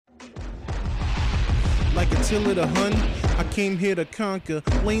like Attila the Hun. I came here to conquer.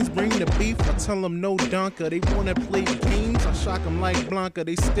 Lanes bring the beef, I tell them no donker. They wanna play games, I shock them like Blanca.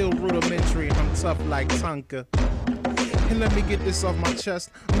 They still rudimentary, I'm tough like Tonka. And let me get this off my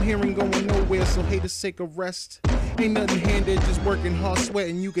chest. I'm hearing going nowhere, so haters take a rest. Ain't nothing handed, just working hard,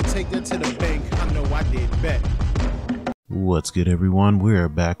 sweating. You can take that to the bank. I know I did bet. What's good, everyone? We're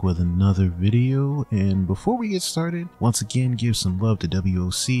back with another video, and before we get started, once again give some love to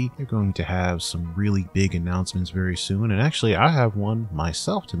WOC. They're going to have some really big announcements very soon, and actually I have one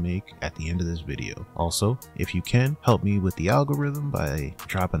myself to make at the end of this video. Also, if you can, help me with the algorithm by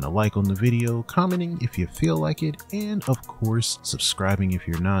dropping a like on the video, commenting if you feel like it, and of course subscribing if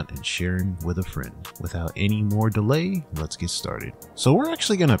you're not, and sharing with a friend. Without any more delay, let's get started. So we're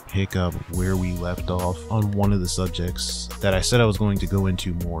actually going to pick up where we left off on one of the subjects that I said I was going to go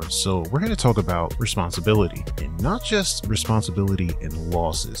into more. So we're going to talk about responsibility, and not just responsibility and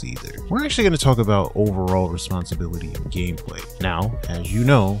losses either. We're actually going to talk about overall responsibility in gameplay. Now, as you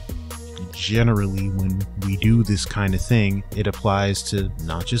know, generally when we do this kind of thing, it applies to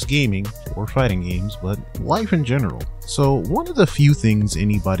not just gaming or fighting games, but life in general. So one of the few things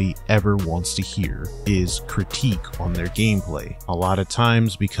anybody ever wants to hear is critique on their gameplay. A lot of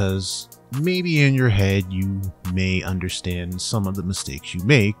times because maybe in your head you may understand some of the mistakes you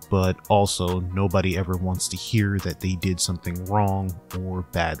make, but also nobody ever wants to hear that they did something wrong or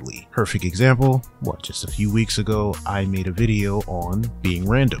badly. Perfect example, just a few weeks ago I made a video on being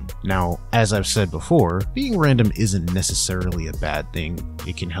random. Now, as I've said before, being random isn't necessarily a bad thing.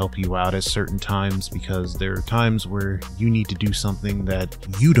 It can help you out at certain times, because there are times where you need to do something that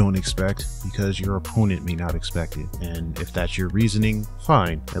you don't expect because your opponent may not expect it. And if that's your reasoning,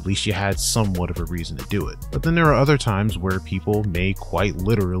 fine, at least you had somewhat of a reason to do it. But then there are other times where people may quite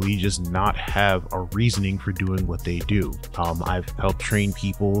literally just not have a reasoning for doing what they do. I've helped train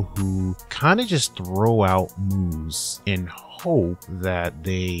people who kind of just throw out moves in hope that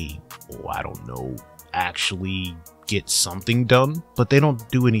they, I don't know, actually get something done, but they don't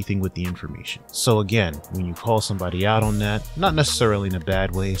do anything with the information. So again, when you call somebody out on that, not necessarily in a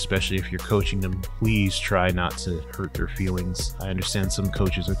bad way, especially if you're coaching them, please try not to hurt their feelings. I understand some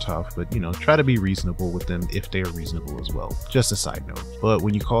coaches are tough, but try to be reasonable with them if they're reasonable as well. Just a side note. But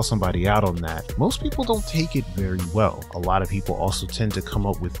when you call somebody out on that, most people don't take it very well. A lot of people also tend to come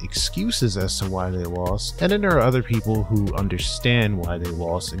up with excuses as to why they lost, and then there are other people who understand why they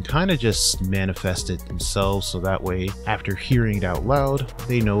lost and kind of just manifest it themselves, so that way after hearing it out loud,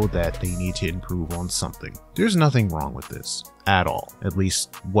 they know that they need to improve on something. There's nothing wrong with this at all, at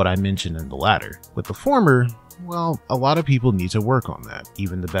least what I mentioned in the latter. With the former, well, a lot of people need to work on that.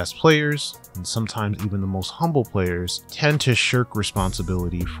 Even the best players, and sometimes even the most humble players, tend to shirk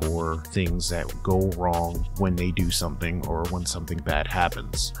responsibility for things that go wrong when they do something or when something bad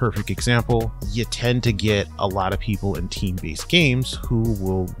happens. Perfect example, you tend to get a lot of people in team-based games who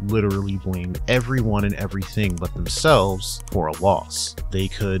will literally blame everyone and everything but themselves for a loss. They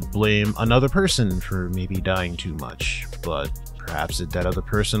could blame another person for maybe dying too much, but perhaps did that other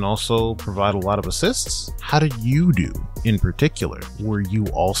person also provide a lot of assists? How did you do in particular? Were you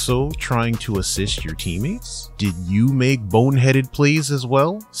also trying to assist your teammates? Did you make boneheaded plays as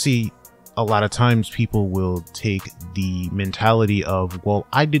well? See, a lot of times people will take the mentality of, well,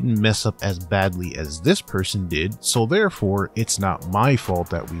 I didn't mess up as badly as this person did, so therefore it's not my fault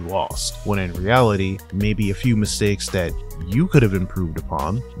that we lost. When in reality, maybe a few mistakes that you could have improved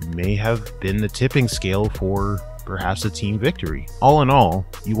upon may have been the tipping scale for perhaps a team victory. All in all,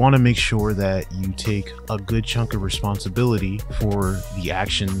 you want to make sure that you take a good chunk of responsibility for the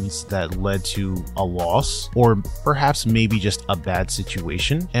actions that led to a loss, or perhaps maybe just a bad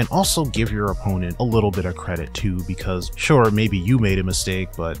situation, and also give your opponent a little bit of credit too, because sure, maybe you made a mistake,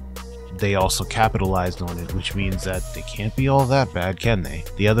 but they also capitalized on it, which means that they can't be all that bad, can they?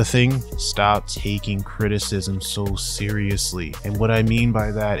 The other thing, stop taking criticism so seriously. And what I mean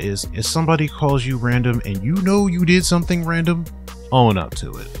by that is, if somebody calls you random and you know you did something random, own up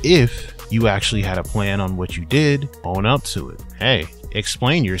to it. If you actually had a plan on what you did, own up to it. Hey,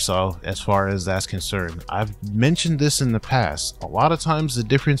 explain yourself as far as that's concerned. I've mentioned this in the past. A lot of times the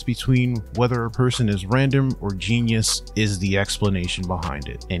difference between whether a person is random or genius is the explanation behind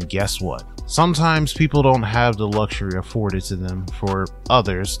it. And guess what? Sometimes people don't have the luxury afforded to them for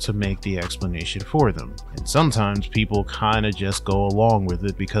others to make the explanation for them. And sometimes people kind of just go along with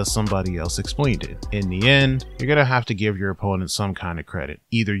it because somebody else explained it. In the end, you're gonna have to give your opponent some kind of credit.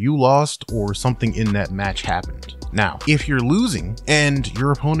 Either you lost or something in that match happened. Now, if you're losing and and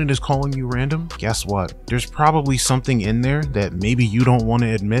your opponent is calling you random, guess what? There's probably something in there that maybe you don't want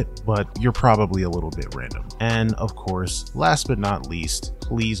to admit, but you're probably a little bit random. And of course, last but not least,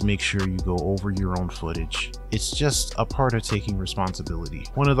 please make sure you go over your own footage. It's just a part of taking responsibility.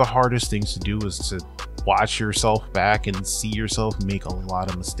 One of the hardest things to do is to watch yourself back and see yourself make a lot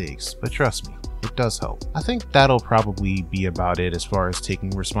of mistakes, but trust me, it does help. I think that'll probably be about it as far as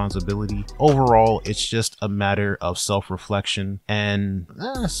taking responsibility. Overall, it's just a matter of self-reflection and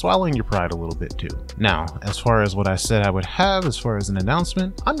swallowing your pride a little bit too. Now, as far as what I said I would have as far as an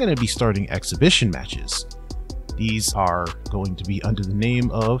announcement, I'm going to be starting exhibition matches. These are going to be under the name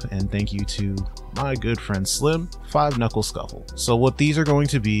of, and thank you to my good friend Slim, 5 Knuckle Scuffle. So what these are going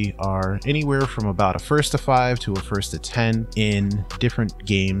to be are anywhere from about a 1st to 5 to a 1st to 10 in different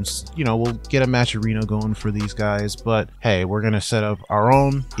games. You know, we'll get a match arena going for these guys, but hey, we're gonna set up our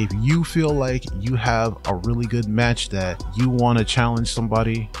own. If you feel like you have a really good match that you want to challenge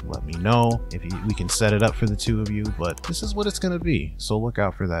somebody, let me know. We can set it up for the 2 of you, but this is what it's gonna be, so look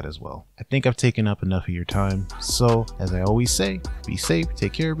out for that as well. I think I've taken up enough of your time, so as I always say, be safe,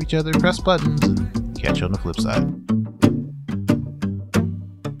 take care of each other, press buttons, and catch you on the flip side.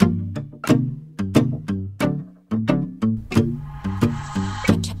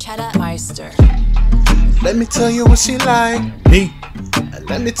 Let me tell you what she like. Me.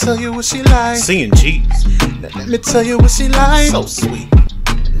 Let me tell you what she like. Singing cheese. Let me tell you what she like. So sweet.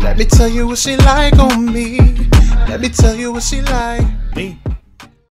 Let me tell you what she like on me. Let me tell you what she like. Me.